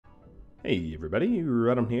Hey everybody,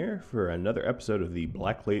 Rodham here for another episode of the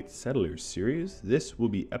Blacklight Settlers series. This will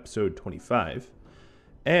be episode 25.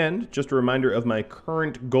 And just a reminder of my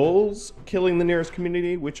current goals: killing the nearest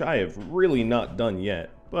community, which I have really not done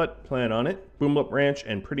yet, but plan on it. Boomlup Ranch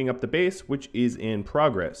and prettying up the base, which is in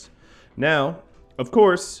progress. Now, of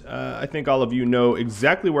course, I think all of you know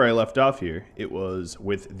exactly where I left off here. It was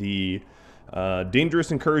with the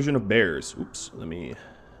dangerous incursion of bears. Oops,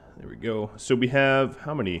 there we go. So we have,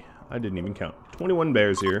 how many? I didn't even count. 21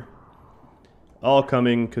 bears here. All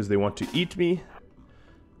coming because they want to eat me.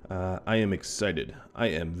 I am excited. I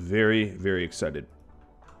am very, very excited.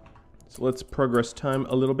 So let's progress time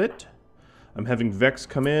a little bit. I'm having Vex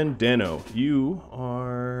come in. Dano, you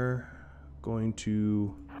are going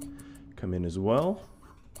to come in as well.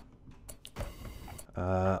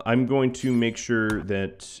 I'm going to make sure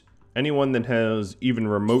that anyone that has even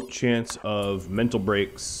remote chance of mental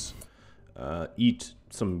breaks eat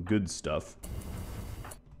some good stuff.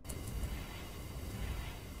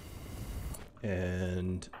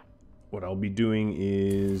 And what I'll be doing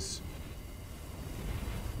is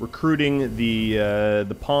recruiting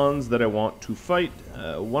the pawns that I want to fight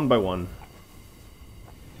one by one.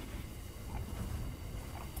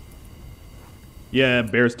 Yeah,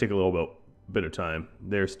 bears take a little bit of time.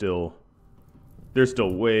 They're still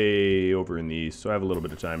way over in the east, so I have a little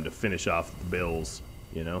bit of time to finish off the bills,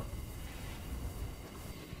 you know.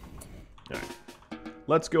 Alright,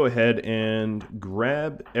 let's go ahead and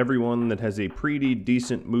grab everyone that has a pretty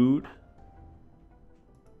decent mood.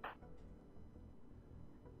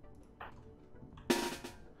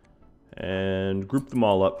 And group them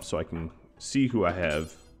all up so I can see who I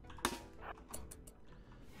have.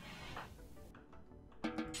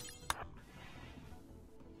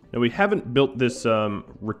 Now, we haven't built this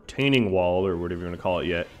retaining wall, or whatever you want to call it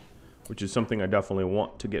yet, which is something I definitely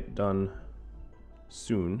want to get done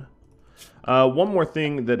soon. One more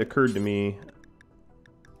thing that occurred to me: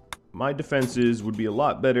 my defenses would be a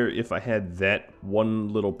lot better if I had that one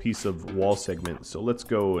little piece of wall segment. So let's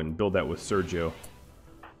go and build that with Sergio.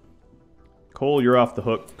 Cole, you're off the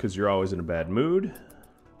hook because you're always in a bad mood.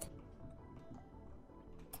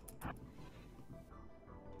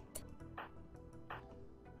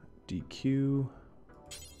 DQ.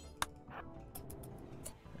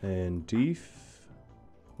 And Deef.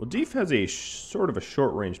 Well, Deef has a sort of a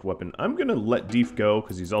short-ranged weapon. I'm going to let Deef go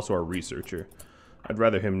because he's also our researcher. I'd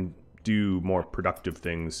rather him do more productive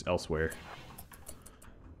things elsewhere.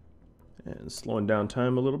 And slowing down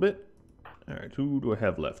time a little bit. Alright, who do I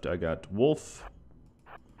have left? I got Wolf.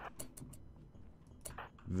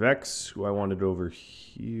 Vex, who I wanted over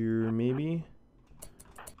here, maybe.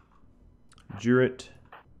 Juret.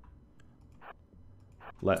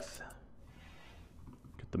 Leth.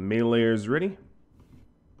 Get the meleeers ready.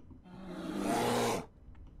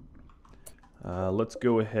 Let's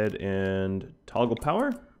go ahead and toggle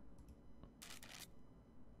power.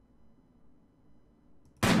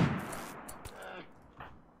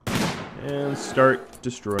 And start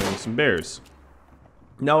destroying some bears.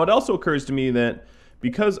 Now, it also occurs to me that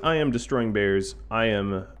because I am destroying bears, I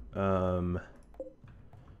am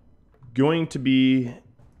going to be...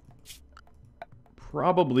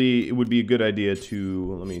 Probably it would be a good idea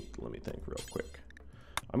to... Let me think real quick.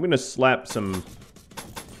 I'm going to slap some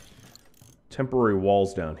temporary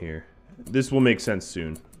walls down here. This will make sense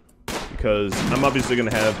soon, because I'm obviously going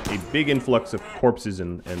to have a big influx of corpses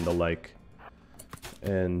and the like.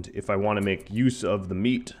 And if I want to make use of the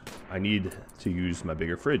meat, I need to use my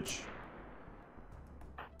bigger fridge.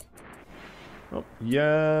 Oh,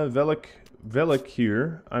 yeah, Velik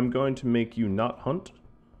here. I'm going to make you not hunt.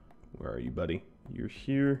 Where are you, buddy? You're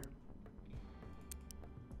here.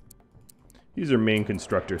 He's our main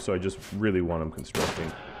constructor, so I just really want him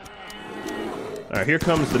constructing. Alright, here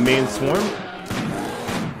comes the main swarm.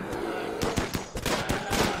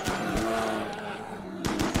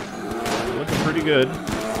 Looking pretty good.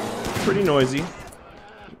 Pretty noisy.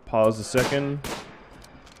 Pause a second.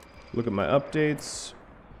 Look at my updates.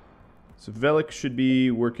 So Velik should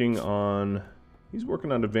be working on... He's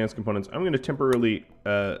working on advanced components. I'm going to temporarily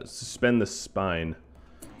suspend the spine,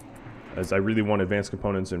 as I really want advanced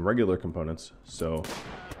components and regular components. So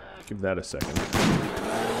give that a second.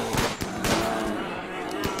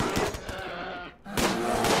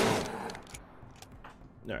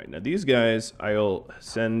 Alright, now these guys I'll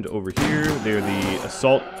send over here. They're the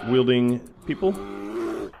assault-wielding people.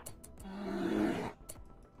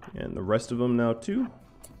 And the rest of them now too.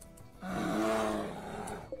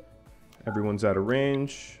 Everyone's out of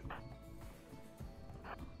range.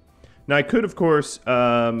 Now I could, of course,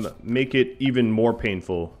 make it even more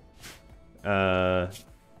painful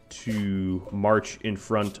to march in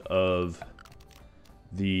front of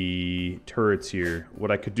the turrets here.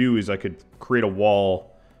 What I could do is I could create a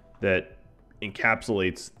wall that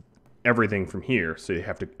encapsulates everything from here, so you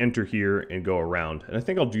have to enter here and go around. And I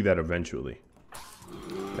think I'll do that eventually.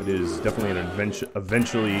 That is definitely an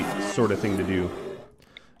eventually sort of thing to do.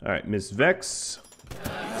 Alright, Miss Vex.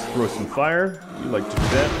 Let's throw some fire. You like to do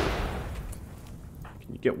that.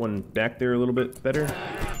 Can you get one back there a little bit better?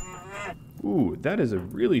 Ooh, that is a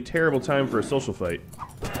really terrible time for a social fight.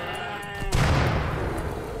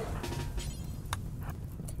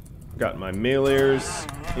 Got my meleeers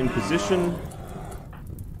in position.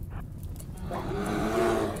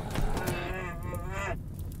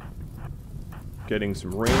 Getting some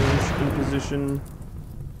range in position.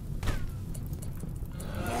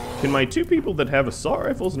 Can my two people that have assault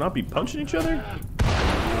rifles not be punching each other?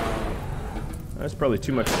 That's probably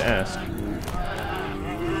too much to ask.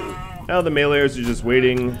 Now the meleeers are just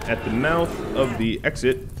waiting at the mouth of the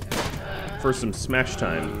exit for some smash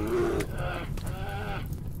time.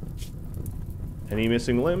 Any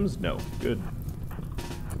missing limbs? No. Good.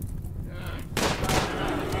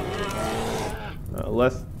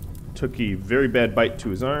 Leth took a very bad bite to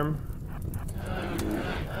his arm.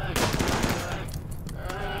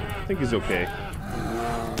 I think he's okay.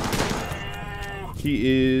 He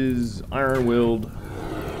is iron-willed.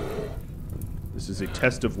 This is a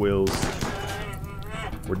test of wills.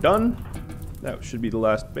 We're done. That should be the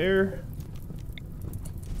last bear.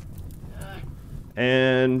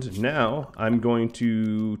 And now I'm going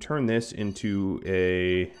to turn this into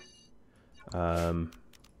a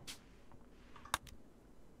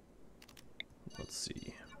let's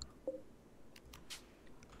see.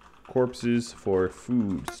 Corpses for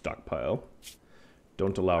food stockpile.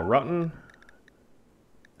 Don't allow rotten.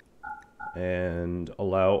 And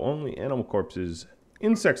allow only animal corpses,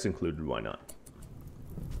 insects included, why not?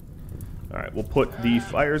 Alright, we'll put the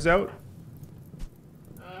fires out.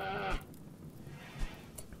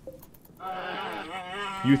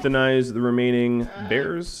 Euthanize the remaining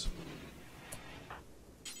bears.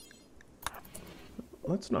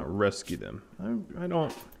 Let's not rescue them. I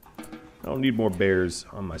don't need more bears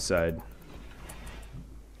on my side.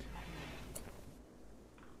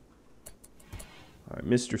 Alright,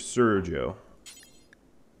 Mr. Sergio.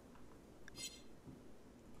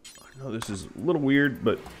 I know this is a little weird,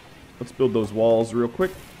 but let's build those walls real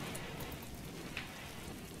quick.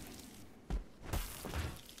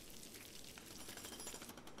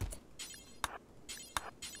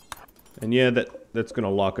 And yeah, that's gonna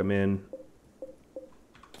lock them in.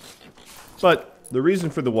 But the reason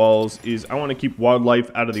for the walls is I want to keep wildlife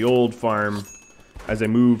out of the old farm as I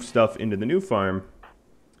move stuff into the new farm.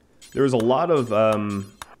 There's a lot of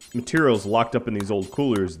materials locked up in these old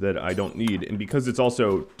coolers that I don't need, and because it's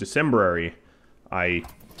also Decemberary, I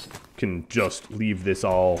can just leave this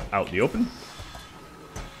all out in the open.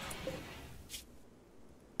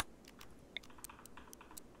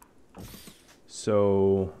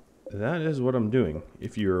 So that is what I'm doing,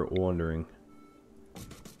 if you're wondering.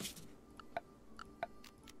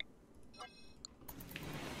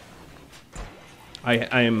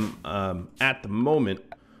 I am at the moment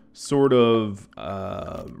sort of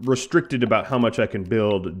restricted about how much I can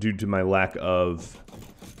build due to my lack of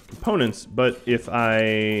components, but if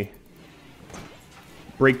I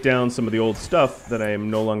break down some of the old stuff that I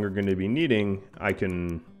am no longer going to be needing, I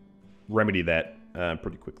can remedy that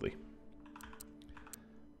pretty quickly.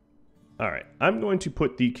 Alright, I'm going to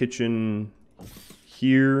put the kitchen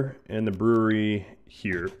here and the brewery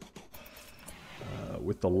here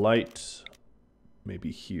with the light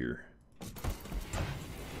maybe here.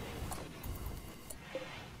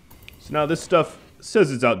 So now this stuff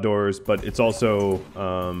says it's outdoors, but it's also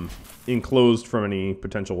enclosed from any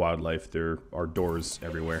potential wildlife. There are doors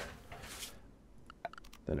everywhere.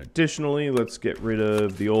 Then additionally, let's get rid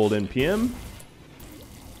of the old NPM.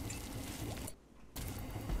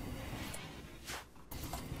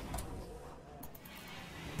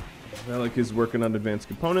 Alec is working on advanced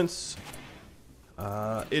components.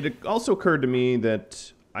 It also occurred to me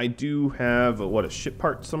that I do have a ship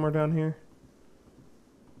part somewhere down here.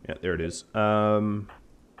 Yeah, there it is. I'm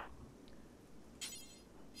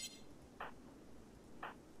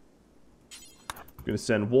gonna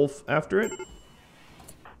send Wolf after it.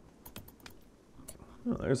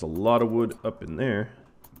 Oh, there's a lot of wood up in there.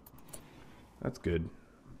 That's good.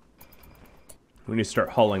 We need to start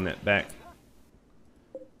hauling that back.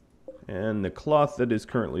 And the cloth that is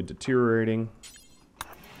currently deteriorating.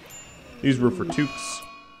 These were for Tukes.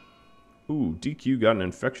 Ooh, DQ got an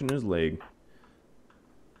infection in his leg.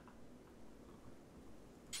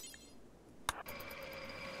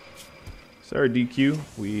 Sorry, DQ.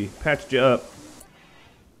 We patched you up.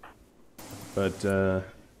 But, you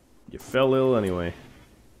fell ill anyway.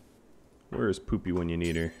 Where is Poopy when you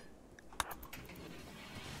need her?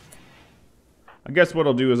 I guess what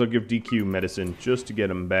I'll do is I'll give DQ medicine just to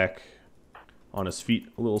get him back on his feet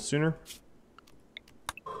a little sooner.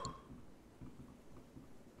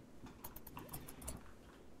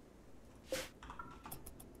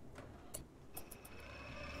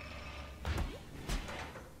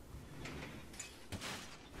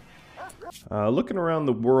 Looking around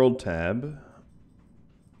the world tab.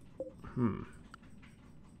 And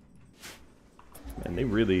they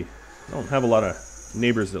really don't have a lot of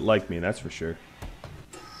neighbors that like me, that's for sure.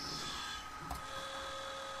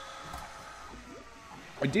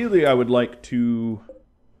 Ideally, I would like to...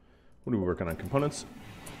 What are we working on? Components?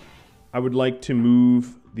 I would like to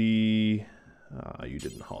move the... you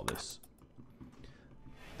didn't haul this.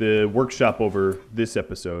 The workshop over this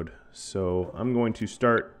episode. So I'm going to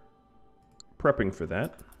start prepping for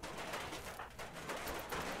that.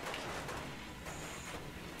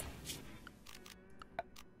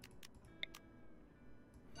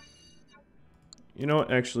 You know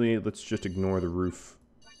what? Actually, let's just ignore the roof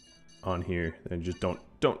on here. I just don't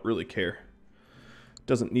really care.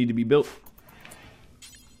 Doesn't need to be built.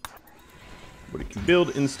 What it can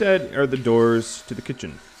build instead are the doors to the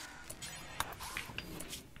kitchen.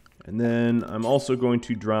 And then I'm also going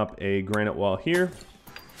to drop a granite wall here.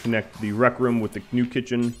 Connect the rec room with the new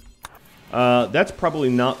kitchen. That's probably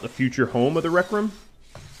not the future home of the rec room.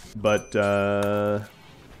 But,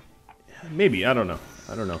 maybe. I don't know.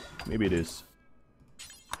 I don't know. Maybe it is.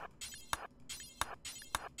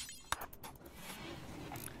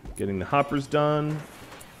 Getting the hoppers done.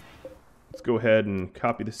 Let's go ahead and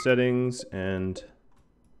copy the settings, and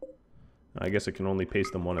I guess I can only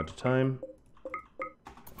paste them one at a time.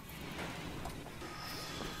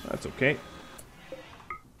 That's okay.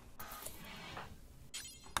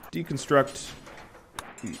 Deconstruct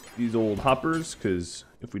these old hoppers, because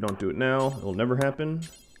if we don't do it now, it'll never happen.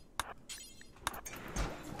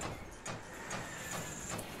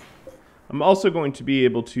 I'm also going to be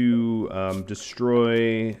able to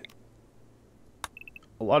destroy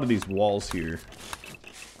a lot of these walls here.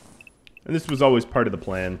 And this was always part of the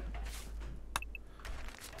plan.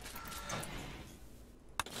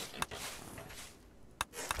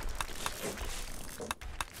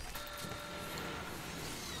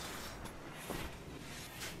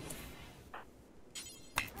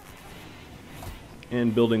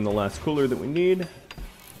 And building the last cooler that we need.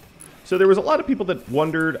 So there was a lot of people that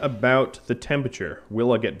wondered about the temperature.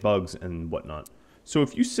 Will I get bugs and whatnot? So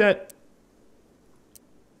if you set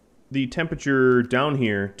the temperature down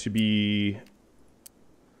here to be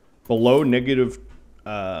below negative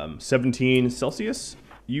 17 Celsius,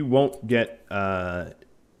 you won't get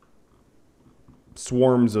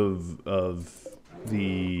swarms of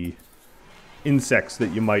the insects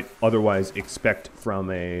that you might otherwise expect from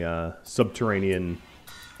a subterranean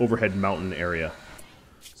overhead mountain area.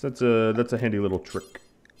 So that's a handy little trick.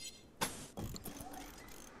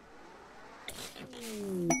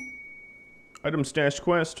 Item stash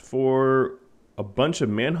quest for a bunch of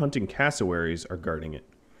man-hunting cassowaries are guarding it.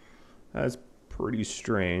 That's pretty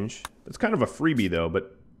strange. That's kind of a freebie though,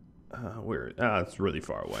 but where? It's really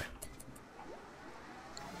far away.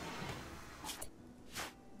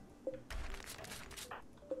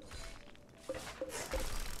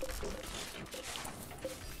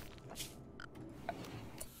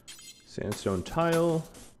 Sandstone tile.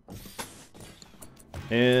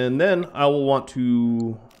 And then I will want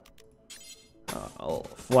to I'll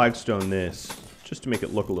flagstone this just to make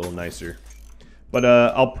it look a little nicer. But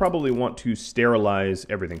I'll probably want to sterilize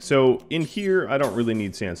everything. So in here, I don't really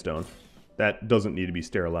need sandstone. That doesn't need to be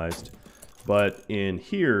sterilized. But in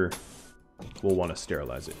here, we'll want to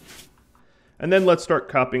sterilize it. And then let's start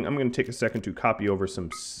copying. I'm going to take a second to copy over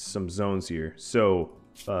some zones here. So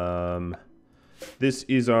this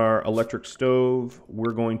is our electric stove.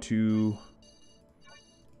 We're going to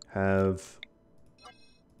have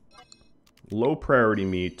low priority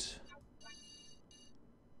meat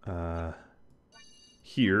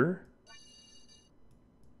here.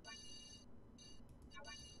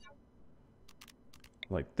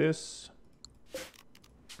 Like this.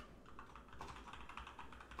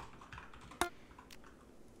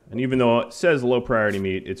 And even though it says low priority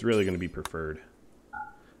meat, it's really going to be preferred.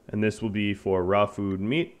 And this will be for raw food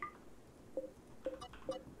meat.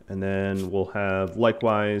 And then we'll have,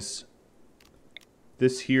 likewise,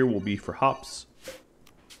 this here will be for hops.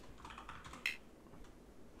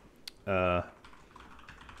 Hops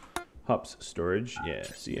storage. Yeah,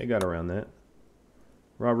 see, I got around that.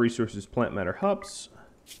 Raw resources, plant matter, hops.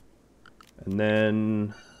 And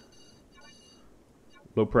then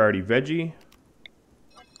low priority veggie.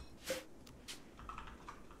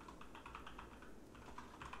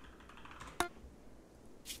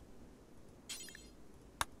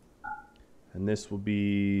 And this will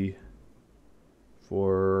be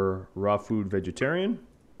for raw food vegetarian.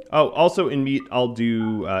 Oh, also in meat, I'll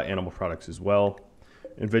do animal products as well.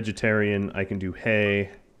 In vegetarian, I can do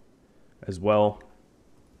hay as well.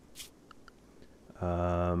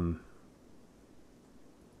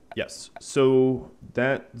 Yes, so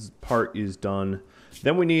that part is done.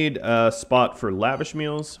 Then we need a spot for lavish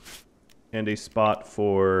meals and a spot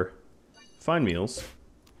for fine meals.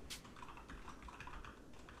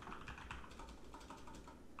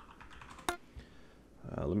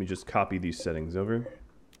 Let me just copy these settings over,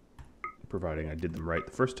 providing I did them right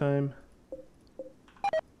the first time.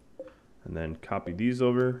 And then copy these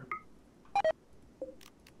over.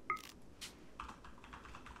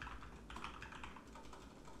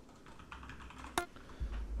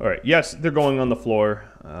 All right, yes, they're going on the floor.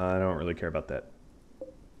 I don't really care about that.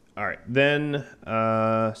 All right, then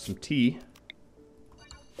some tea.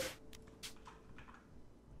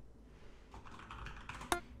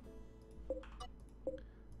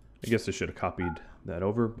 I guess I should have copied that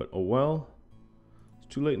over, but oh well. It's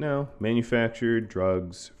too late now. Manufactured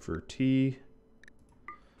drugs for tea.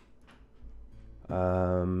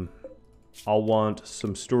 I'll want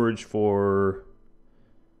some storage for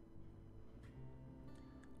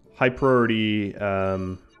high priority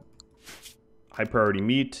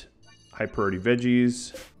meat, high priority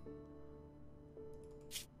veggies,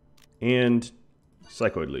 and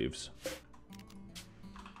psychoid leaves.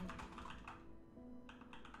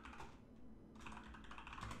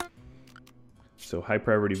 So high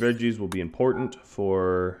priority veggies will be important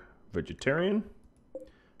for vegetarian.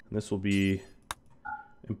 And this will be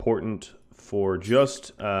important for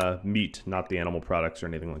just meat, not the animal products or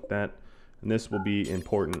anything like that. And this will be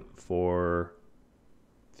important for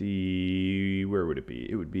the, where would it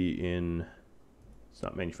be? It would be in, it's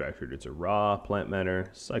not manufactured, it's a raw plant matter,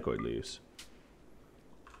 psychoid leaves.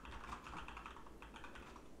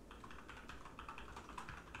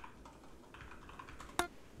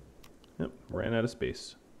 Yep, ran out of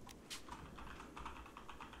space.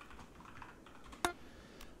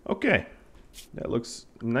 Okay, that looks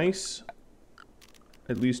nice,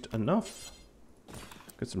 at least enough.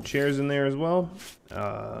 Got some chairs in there as well.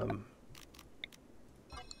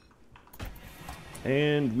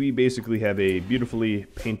 And we basically have a beautifully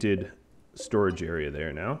painted storage area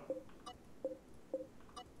there now.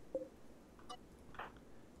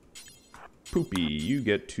 Poopy, you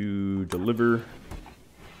get to deliver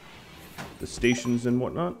the stations and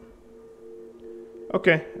whatnot.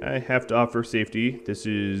 Okay, I have to offer safety. This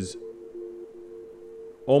is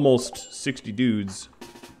almost 60 dudes.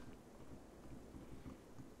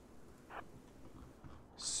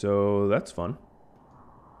 So that's fun.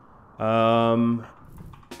 I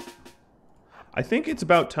think it's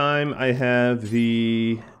about time I have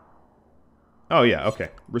the... Oh yeah, okay.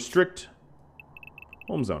 Restrict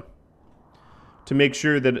home zone. To make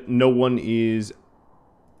sure that no one is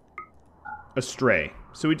astray.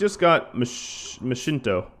 So we just got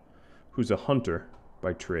Mashinto, who's a hunter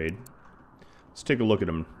by trade. Let's take a look at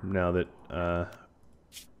him now that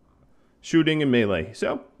shooting and melee.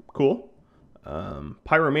 So cool.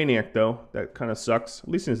 Pyromaniac though, that kind of sucks. At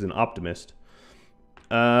least he's an optimist.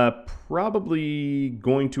 Probably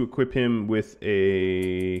going to equip him with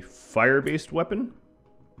a fire-based weapon.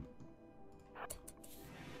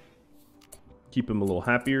 Keep him a little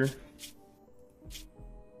happier.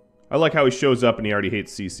 I like how he shows up and he already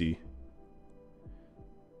hates CC.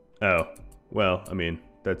 Oh, well, I mean,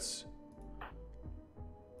 that's...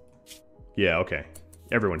 Yeah, okay.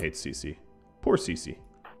 Everyone hates CC. Poor CC.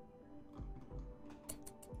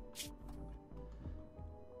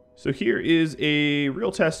 So here is a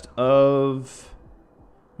real test of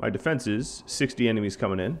my defenses. 60 enemies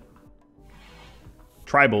coming in.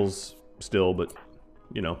 Tribals still, but,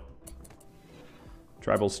 you know.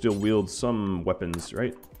 Tribals still wield some weapons,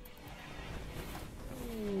 right?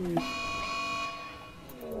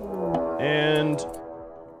 And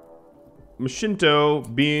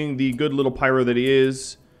Mashinto, being the good little pyro that he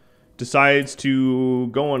is, decides to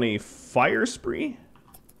go on a fire spree.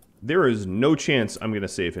 There is no chance I'm going to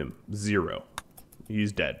save him. Zero.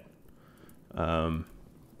 He's dead.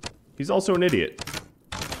 He's also an idiot.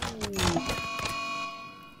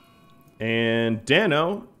 And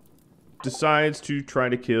Dano decides to try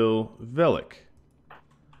to kill Velik.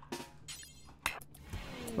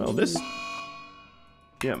 Well, this...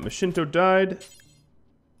 Yeah, Mashinto died.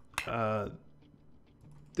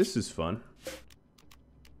 This is fun.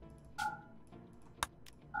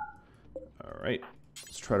 Alright,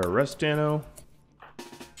 let's try to arrest Dano.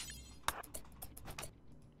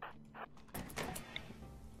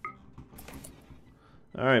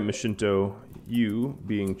 Alright, Mishinto, you,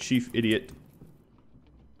 being chief idiot,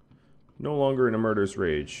 no longer in a murderous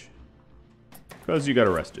rage. Because you got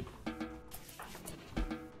arrested.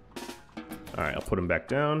 Alright, I'll put him back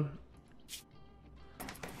down.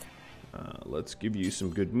 Let's give you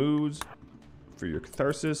some good moves for your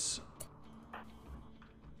catharsis.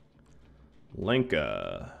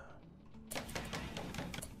 Lenka.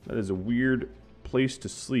 That is a weird place to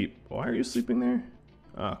sleep. Why are you sleeping there?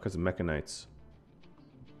 Ah, because of Mechanites.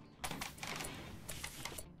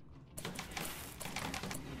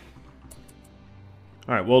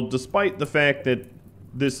 Alright, well, despite the fact that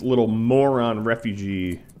this little moron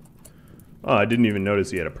refugee... Oh, I didn't even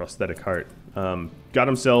notice he had a prosthetic heart. Got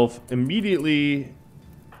himself immediately,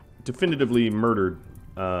 definitively murdered.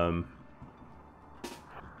 I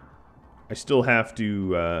still have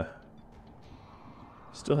to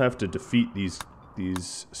defeat these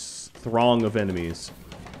throng of enemies.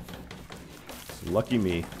 So lucky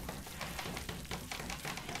me.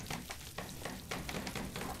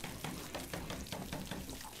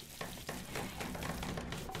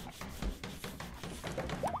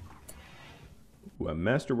 Ooh, a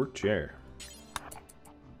masterwork chair.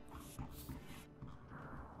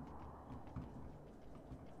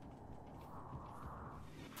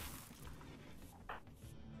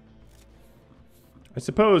 I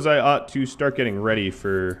suppose I ought to start getting ready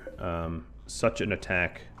for such an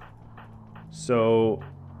attack. So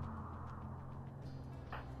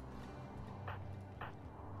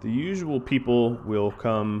the usual people will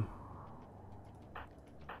come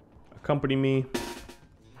accompany me.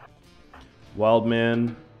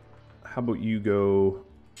 Wildman, how about you go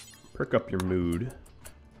perk up your mood?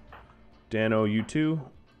 Dano, you too?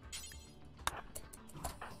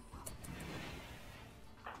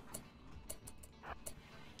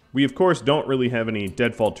 We, of course, don't really have any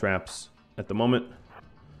deadfall traps at the moment.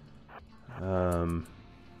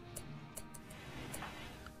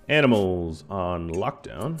 Animals on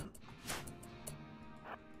lockdown.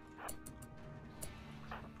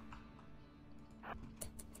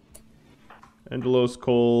 Angelos,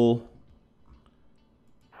 Cole.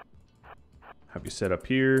 Have you set up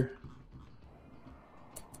here?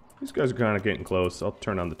 These guys are kind of getting close. I'll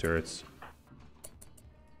turn on the turrets.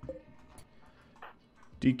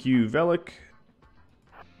 DQ Velik.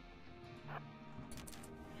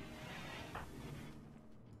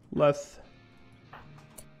 Leth.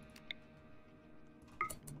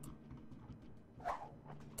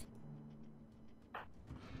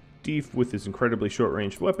 Deef with his incredibly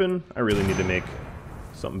short-ranged weapon. I really need to make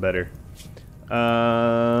something better.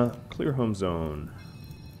 Clear home zone.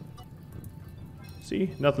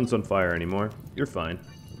 See? Nothing's on fire anymore. You're fine.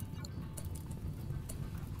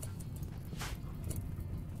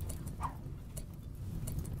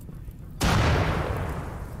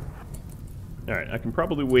 Alright, I can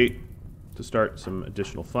probably wait to start some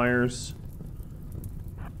additional fires.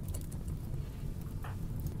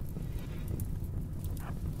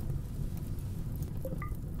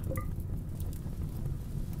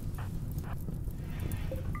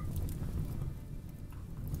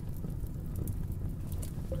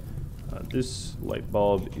 This light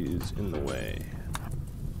bulb is in the way.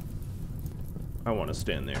 I want to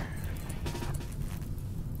stand there.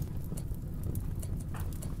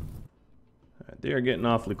 Alright, they are getting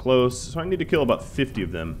awfully close, so I need to kill about 50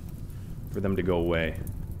 of them for them to go away.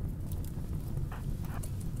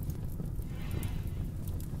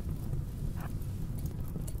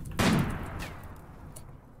 Well,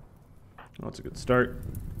 that's a good start.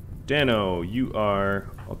 Dano, you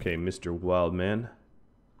are... Okay, Mr. Wildman.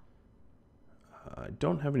 I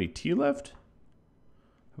don't have any tea left?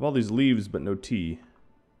 I have all these leaves, but no tea.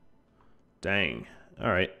 Dang.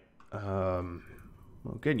 Alright. Well,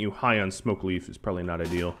 getting you high on smoke leaf is probably not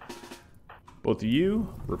ideal. Both of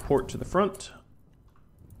you, report to the front.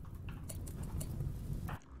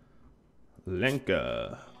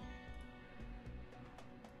 Lenka.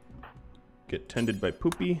 Get tended by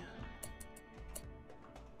Poopy.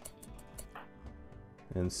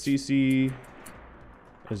 And Cece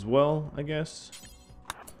as well, I guess.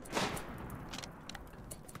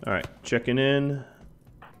 Alright, checking in.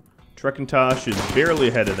 Trekkintosh is barely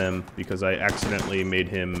ahead of them because I accidentally made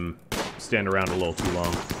him stand around a little too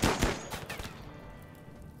long.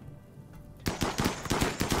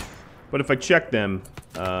 But if I check them,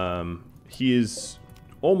 he is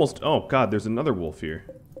almost... Oh god, there's another wolf here.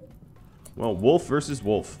 Well, wolf versus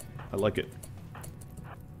wolf. I like it.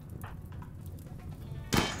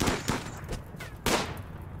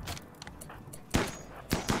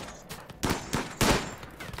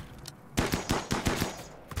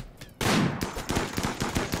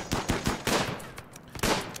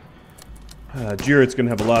 Jirit's gonna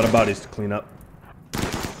have a lot of bodies to clean up.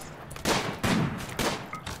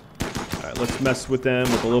 Alright, let's mess with them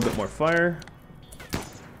with a little bit more fire.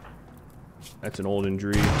 That's an old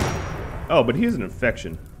injury. Oh, but he has an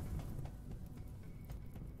infection.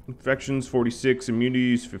 Infections, 46.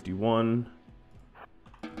 Immunities, 51.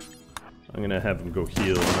 I'm gonna have him go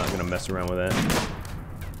heal. I'm not gonna mess around with that.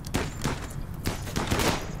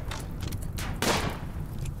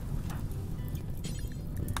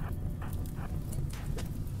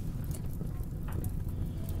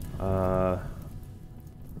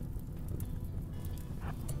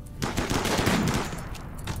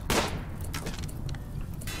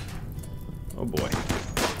 Oh boy.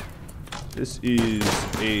 This is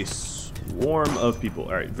a swarm of people.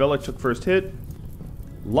 Alright, Velik took first hit.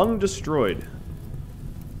 Lung destroyed.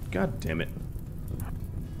 God damn it.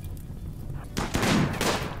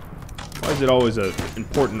 Why is it always an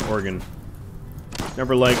important organ?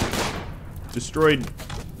 Never like destroyed.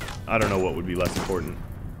 I don't know what would be less important,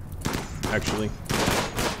 actually.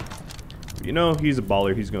 But you know, he's a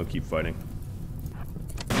baller. He's gonna keep fighting.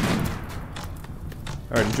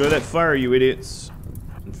 Alright, enjoy that fire, you idiots.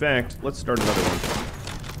 In fact, let's start another one.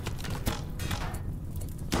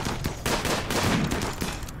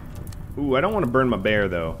 Ooh, I don't want to burn my bear,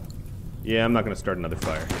 though. Yeah, I'm not going to start another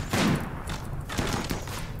fire.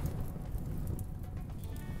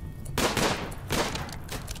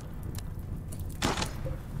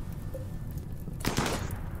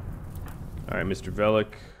 Alright, Mr.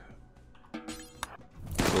 Velik.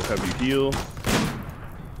 We'll have you heal.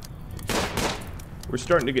 We're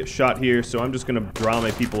starting to get shot here, so I'm just going to draw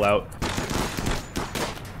my people out.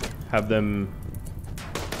 Have them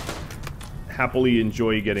happily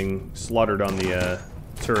enjoy getting slaughtered on the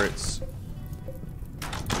turrets.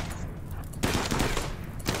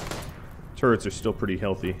 Turrets are still pretty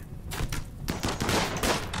healthy.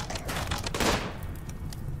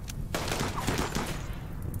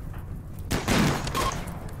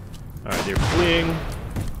 Alright, they're fleeing.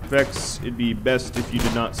 Vex, it'd be best if you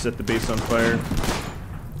did not set the base on fire.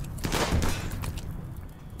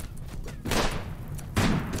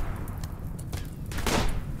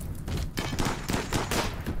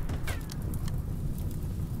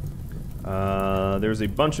 There's a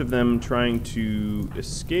bunch of them trying to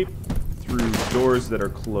escape through doors that are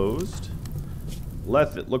closed.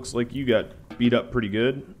 Leth, it looks like you got beat up pretty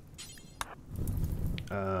good.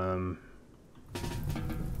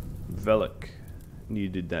 Velik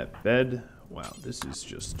needed that bed. Wow, this is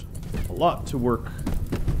just a lot to work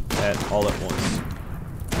at all at once.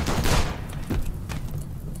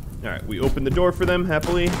 Alright, we open the door for them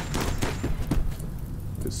happily.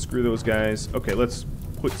 Because screw those guys. Okay, let's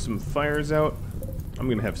put some fires out. I'm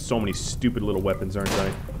gonna have so many stupid little weapons, aren't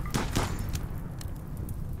I?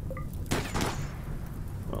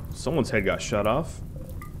 Well, someone's head got shot off.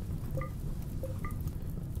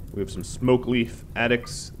 We have some smoke leaf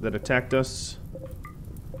addicts that attacked us.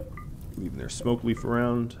 Leaving their smoke leaf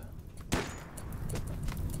around.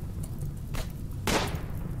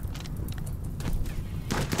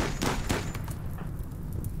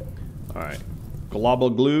 Alright. Global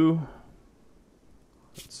Glue.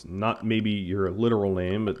 It's not maybe your literal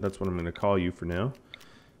name, but that's what I'm going to call you for now.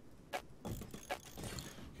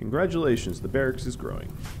 Congratulations, the barracks is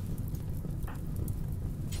growing.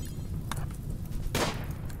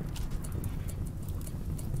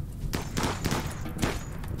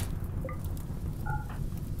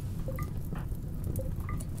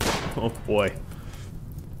 Oh boy.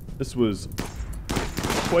 This was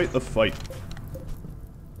quite the fight.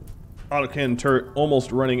 Autocannon turret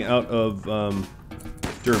almost running out of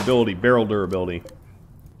durability, barrel durability.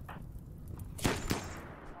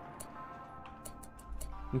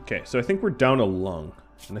 Okay, so I think we're down a lung.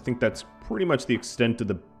 And I think that's pretty much the extent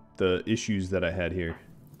of the issues that I had here.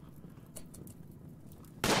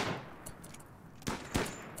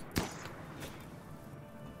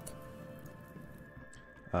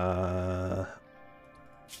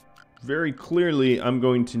 Very clearly, I'm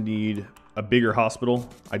going to need a bigger hospital.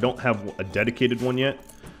 I don't have a dedicated one yet,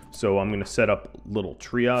 so I'm going to set up a little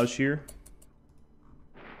triage here.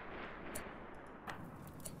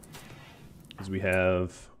 Because we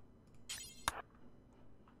have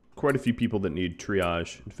quite a few people that need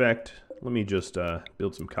triage. In fact, let me just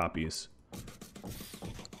build some copies.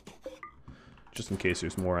 Just in case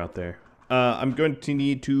there's more out there. I'm going to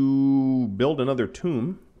need to build another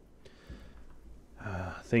tomb.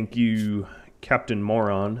 Thank you, Captain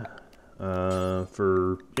Moron,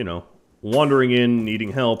 for, you know, wandering in,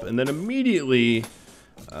 needing help, and then immediately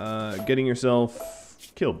getting yourself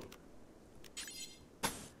killed.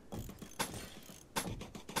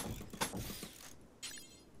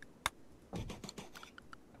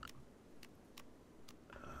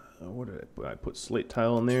 I put slate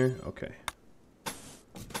tile in there. Okay.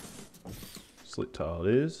 Slate tile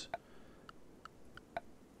it is.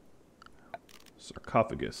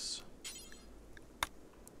 Sarcophagus.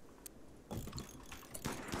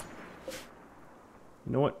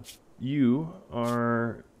 You know what? You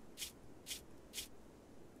are...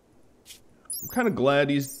 I'm kind of glad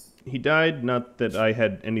he died. Not that I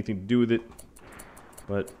had anything to do with it.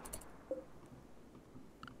 But...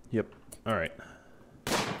 Yep. Alright.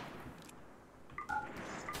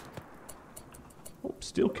 Oh,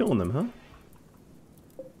 still killing them, huh?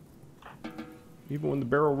 Even when the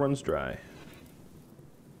barrel runs dry.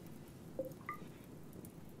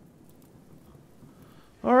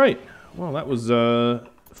 Alright. Well, that was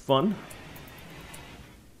fun.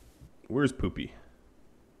 Where's Poopy?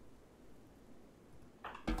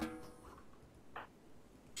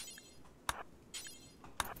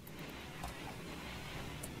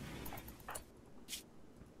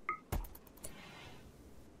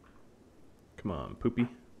 Come on, Poopy.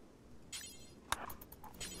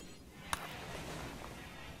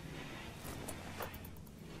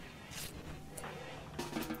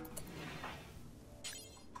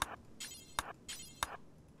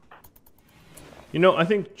 You know, I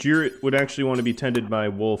think Jarrett would actually want to be tended by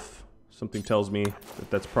Wolf. Something tells me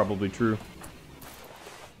that that's probably true.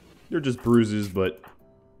 They're just bruises, but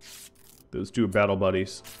those two are battle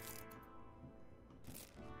buddies.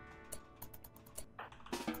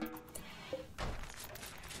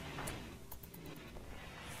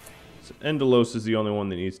 So Endelos is the only one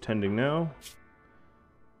that needs tending now.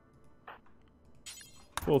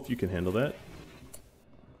 Wolf, you can handle that.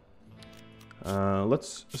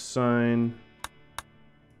 Let's assign...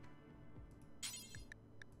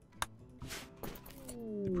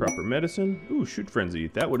 proper medicine. Ooh, shoot frenzy.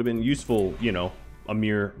 That would have been useful, you know, a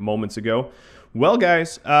mere moments ago. Well,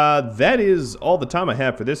 guys, that is all the time I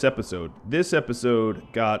have for this episode. This episode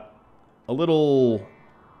got a little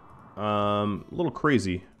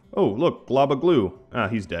crazy. Oh, look, Glob of Glue. Ah,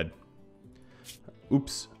 he's dead.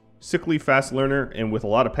 Oops. Sickly, fast learner, and with a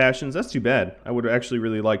lot of passions. That's too bad. I would have actually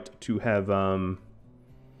really liked to have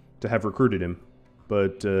recruited him,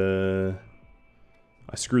 but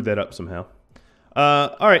I screwed that up somehow.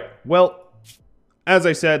 Alright, well, as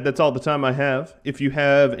I said, that's all the time I have. If you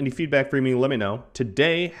have any feedback for me, let me know.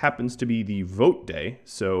 Today happens to be the vote day,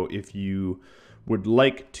 so if you would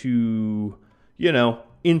like to, you know,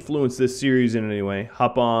 influence this series in any way,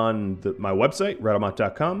 hop on my website,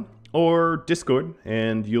 radomont.com, or Discord,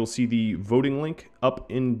 and you'll see the voting link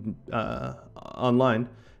up in online,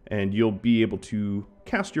 and you'll be able to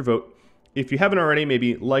cast your vote. If you haven't already,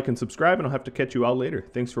 maybe like and subscribe, and I'll have to catch you all later.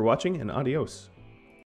 Thanks for watching, and adios.